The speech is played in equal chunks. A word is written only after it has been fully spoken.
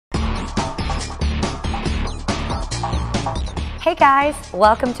Hey guys,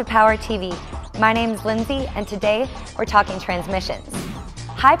 welcome to Power TV. My name's Lindsay and today we're talking transmissions.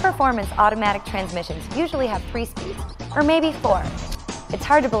 High performance automatic transmissions usually have 3 speeds, or maybe 4. It's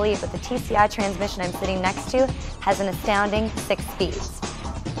hard to believe, but the TCI transmission I'm sitting next to has an astounding 6 speeds.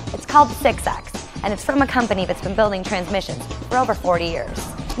 It's called 6X, and it's from a company that's been building transmissions for over 40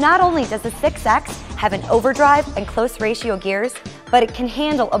 years. Not only does the 6X have an overdrive and close ratio gears, but it can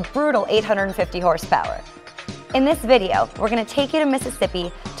handle a brutal 850 horsepower. In this video, we're going to take you to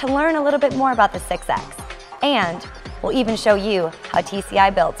Mississippi to learn a little bit more about the 6X, and we'll even show you how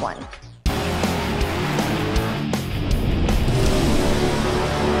TCI builds one.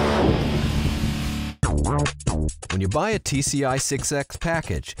 When you buy a TCI 6X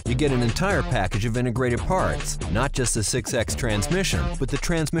package, you get an entire package of integrated parts. Not just the 6X transmission, but the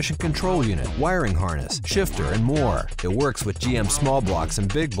transmission control unit, wiring harness, shifter, and more. It works with GM small blocks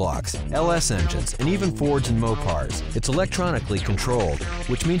and big blocks, LS engines, and even Fords and Mopars. It's electronically controlled,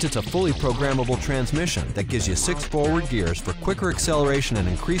 which means it's a fully programmable transmission that gives you 6 forward gears for quicker acceleration and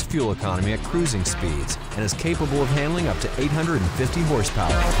increased fuel economy at cruising speeds, and is capable of handling up to 850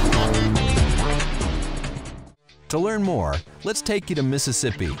 horsepower. To learn more, let's take you to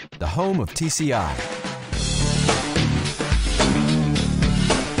Mississippi, the home of TCI.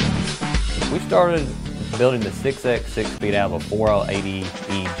 We started building the 6X 6-speed out of a 4L80E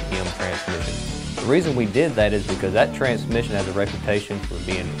GM transmission. The reason we did that is because that transmission has a reputation for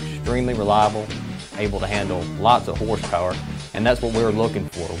being extremely reliable, able to handle lots of horsepower, and that's what we were looking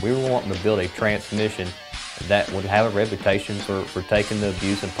for. We were wanting to build a transmission that would have a reputation for taking the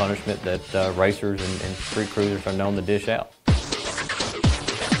abuse and punishment that racers and street cruisers are known to dish out.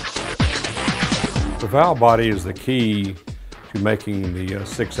 The valve body is the key to making the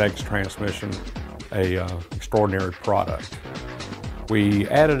 6X transmission an extraordinary product. We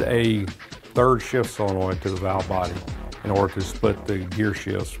added a 3rd shift solenoid to the valve body in order to split the gear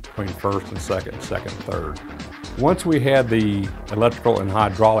shifts between 1st and 2nd, 2nd and 3rd. Once we had the electrical and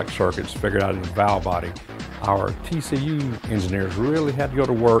hydraulic circuits figured out in the valve body, our TCU engineers really had to go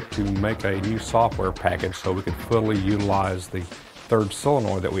to work to make a new software package so we could fully utilize the 3rd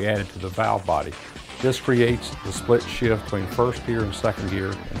solenoid that we added to the valve body. This creates the split shift between 1st gear and 2nd gear,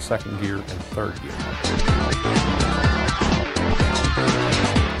 and 2nd gear and 3rd gear.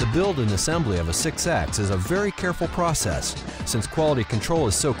 The build and assembly of a 6X is a very careful process. Since quality control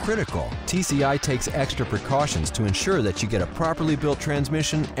is so critical, TCI takes extra precautions to ensure that you get a properly built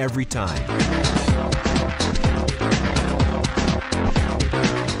transmission every time.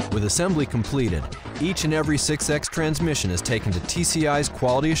 With assembly completed, each and every 6X transmission is taken to TCI's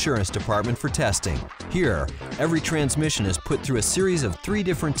Quality Assurance Department for testing. Here, every transmission is put through a series of 3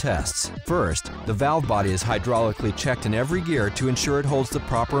 different tests. First, the valve body is hydraulically checked in every gear to ensure it holds the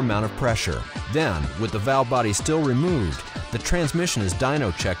proper amount of pressure. Then, with the valve body still removed, the transmission is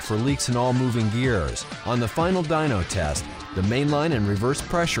dyno checked for leaks in all moving gears. On the final dyno test, the mainline and reverse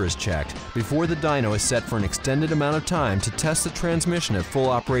pressure is checked before the dyno is set for an extended amount of time to test the transmission at full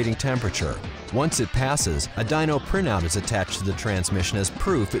operating temperature. Once it passes, a dyno printout is attached to the transmission as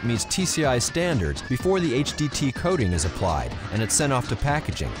proof it meets TCI standards before the HDT coating is applied, and it's sent off to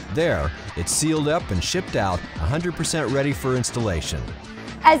packaging. There, it's sealed up and shipped out, 100% ready for installation.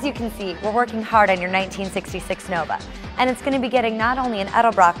 As you can see, we're working hard on your 1966 Nova, and it's going to be getting not only an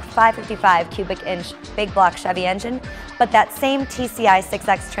Edelbrock 555 cubic inch big block Chevy engine, but that same TCI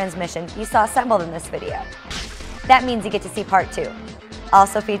 6X transmission you saw assembled in this video. That means you get to see part 2,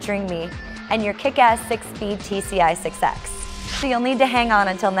 also featuring me and your kick-ass 6-speed TCI 6X. So you'll need to hang on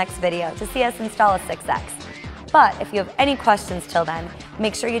until next video to see us install a 6X. But if you have any questions till then,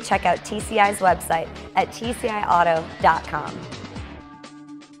 make sure you check out TCI's website at tciauto.com.